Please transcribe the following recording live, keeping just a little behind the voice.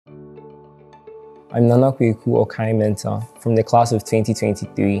I'm Nana Kwaku Okai-Mensah from the class of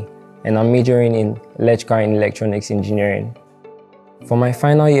 2023, and I'm majoring in electrical and electronics engineering. For my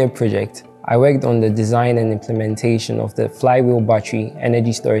final year project, I worked on the design and implementation of the Flywheel battery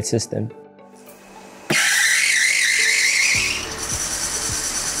energy storage system.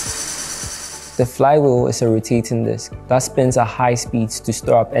 The flywheel is a rotating disc that spins at high speeds to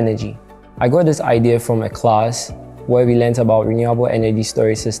store up energy. I got this idea from a class where we learned about renewable energy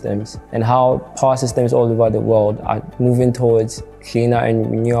storage systems and how power systems all over the world are moving towards cleaner and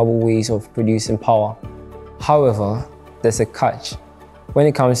renewable ways of producing power. However, there's a catch. When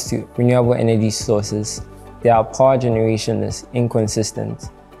it comes to renewable energy sources, their power generation is inconsistent.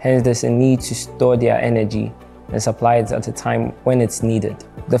 Hence, there's a need to store their energy and supply it at a time when it's needed.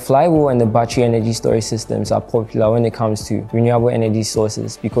 The flywheel and the battery energy storage systems are popular when it comes to renewable energy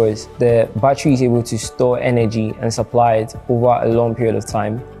sources because the battery is able to store energy and supply it over a long period of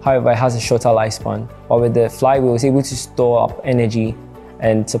time. However, it has a shorter lifespan. But with the flywheel, it's able to store up energy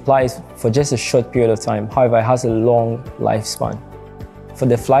and supply it for just a short period of time. However, it has a long lifespan. For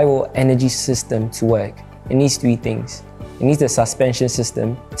the flywheel energy system to work, it needs three things. It needs the suspension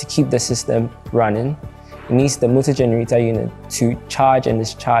system to keep the system running. It needs the motor generator unit to charge and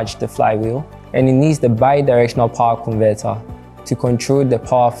discharge the flywheel, and it needs the bidirectional power converter to control the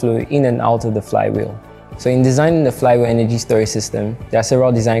power flow in and out of the flywheel. So in designing the flywheel energy storage system, there are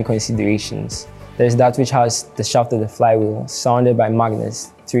several design considerations. There's that which has the shaft of the flywheel surrounded by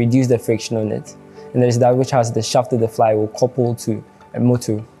magnets to reduce the friction on it, and there's that which has the shaft of the flywheel coupled to a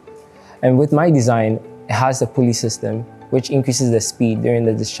motor. And with my design, it has a pulley system which increases the speed during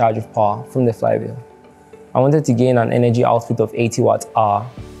the discharge of power from the flywheel. I wanted to gain an energy output of 80 watt-hour.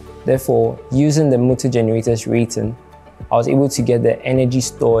 Therefore, using the motor generator's rating, I was able to get the energy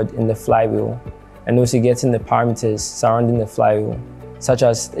stored in the flywheel and also getting the parameters surrounding the flywheel, such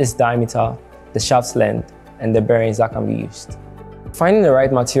as its diameter, the shaft's length, and the bearings that can be used. Finding the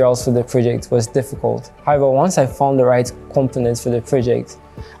right materials for the project was difficult. However, once I found the right components for the project,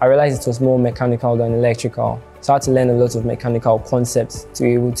 I realized it was more mechanical than electrical. So I had to learn a lot of mechanical concepts to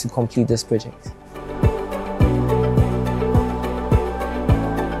be able to complete this project.